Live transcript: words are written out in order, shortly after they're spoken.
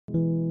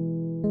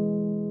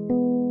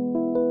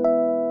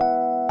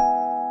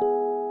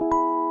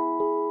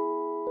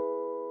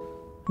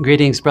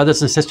Greetings,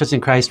 brothers and sisters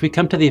in Christ. We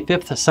come to the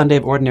fifth Sunday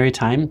of Ordinary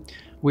Time.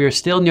 We are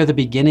still near the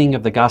beginning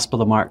of the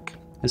Gospel of Mark.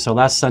 And so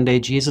last Sunday,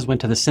 Jesus went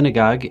to the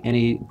synagogue and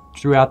he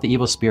drew out the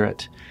evil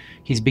spirit.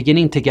 He's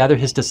beginning to gather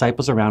his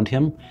disciples around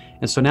him.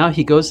 And so now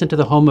he goes into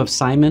the home of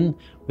Simon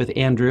with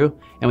Andrew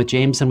and with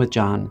James and with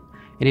John.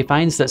 And he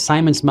finds that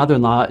Simon's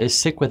mother-in-law is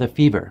sick with a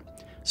fever.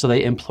 So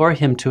they implore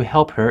him to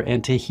help her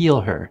and to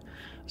heal her.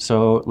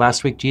 So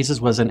last week,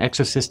 Jesus was an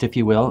exorcist, if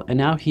you will, and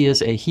now he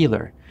is a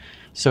healer.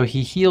 So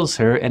he heals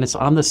her, and it's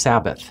on the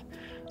Sabbath.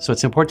 So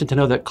it's important to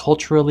know that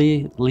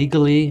culturally,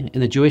 legally,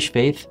 in the Jewish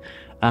faith,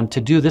 to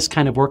do this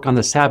kind of work on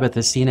the Sabbath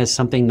is seen as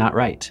something not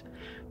right.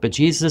 But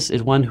Jesus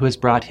is one who has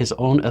brought his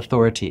own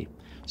authority.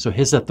 So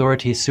his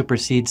authority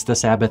supersedes the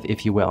Sabbath,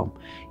 if you will.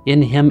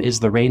 In him is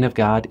the reign of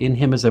God. In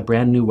him is a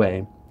brand new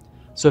way.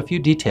 So a few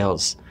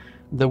details.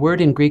 The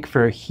word in Greek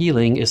for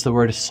healing is the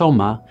word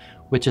soma,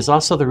 which is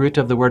also the root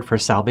of the word for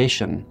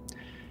salvation.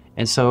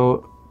 And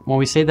so when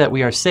we say that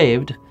we are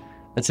saved,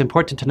 it's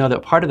important to know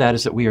that part of that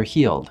is that we are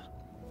healed.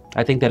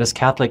 I think that as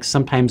Catholics,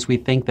 sometimes we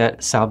think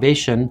that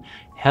salvation,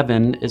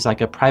 heaven, is like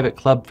a private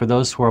club for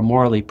those who are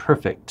morally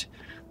perfect.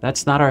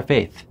 That's not our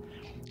faith.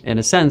 In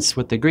a sense,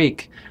 with the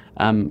Greek,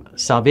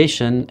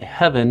 salvation,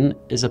 heaven,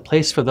 is a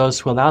place for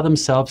those who allow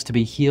themselves to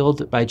be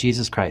healed by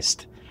Jesus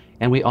Christ.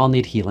 And we all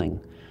need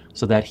healing.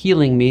 So that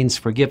healing means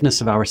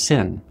forgiveness of our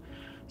sin.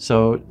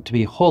 So to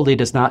be holy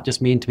does not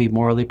just mean to be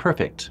morally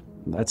perfect.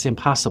 That's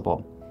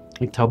impossible.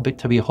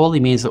 To be holy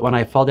means that when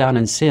I fall down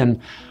in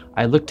sin,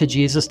 I look to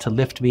Jesus to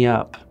lift me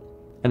up.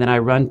 And then I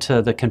run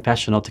to the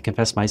confessional to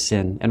confess my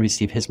sin and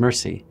receive his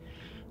mercy.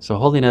 So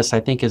holiness, I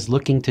think, is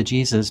looking to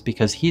Jesus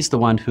because he's the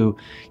one who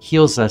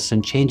heals us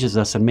and changes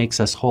us and makes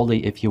us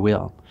holy, if you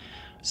will.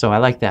 So I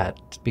like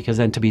that, because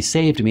then to be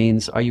saved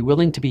means, are you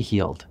willing to be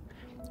healed?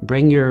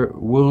 Bring your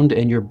wound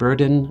and your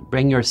burden,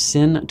 bring your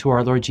sin to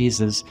our Lord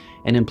Jesus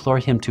and implore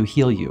him to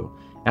heal you.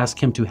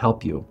 Ask him to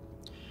help you.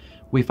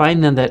 We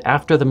find then that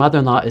after the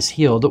mother-in-law is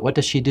healed, what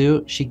does she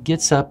do? She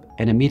gets up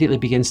and immediately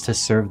begins to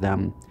serve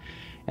them.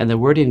 And the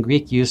word in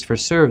Greek used for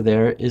serve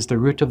there is the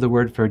root of the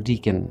word for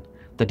deacon,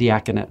 the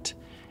diaconate.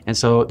 And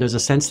so there's a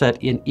sense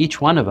that in each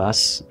one of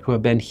us who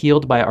have been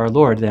healed by our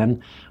Lord,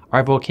 then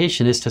our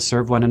vocation is to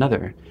serve one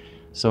another.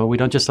 So we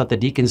don't just let the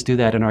deacons do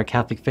that in our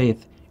Catholic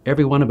faith.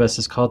 Every one of us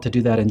is called to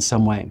do that in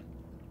some way.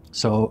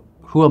 So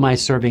who am I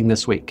serving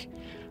this week?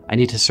 I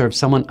need to serve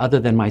someone other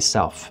than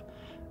myself.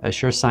 A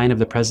sure sign of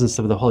the presence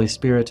of the Holy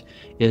Spirit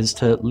is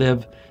to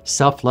live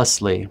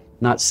selflessly,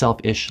 not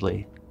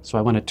selfishly. So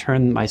I want to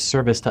turn my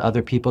service to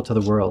other people, to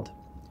the world.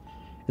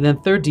 And then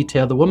third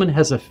detail, the woman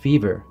has a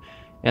fever.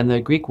 And the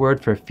Greek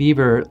word for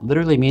fever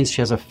literally means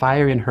she has a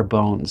fire in her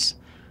bones.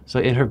 So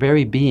in her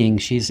very being,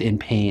 she's in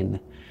pain.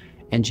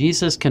 And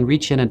Jesus can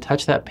reach in and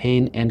touch that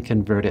pain and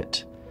convert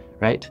it,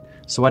 right?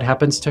 So what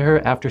happens to her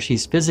after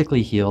she's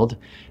physically healed?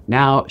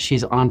 Now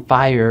she's on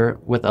fire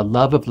with a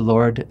love of the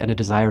Lord and a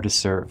desire to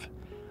serve.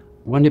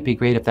 Wouldn't it be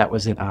great if that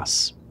was in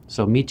us?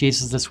 So meet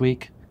Jesus this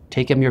week,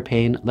 take him your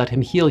pain, let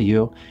him heal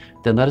you,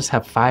 then let us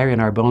have fire in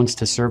our bones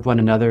to serve one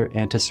another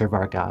and to serve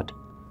our God.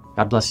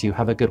 God bless you.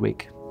 Have a good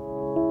week.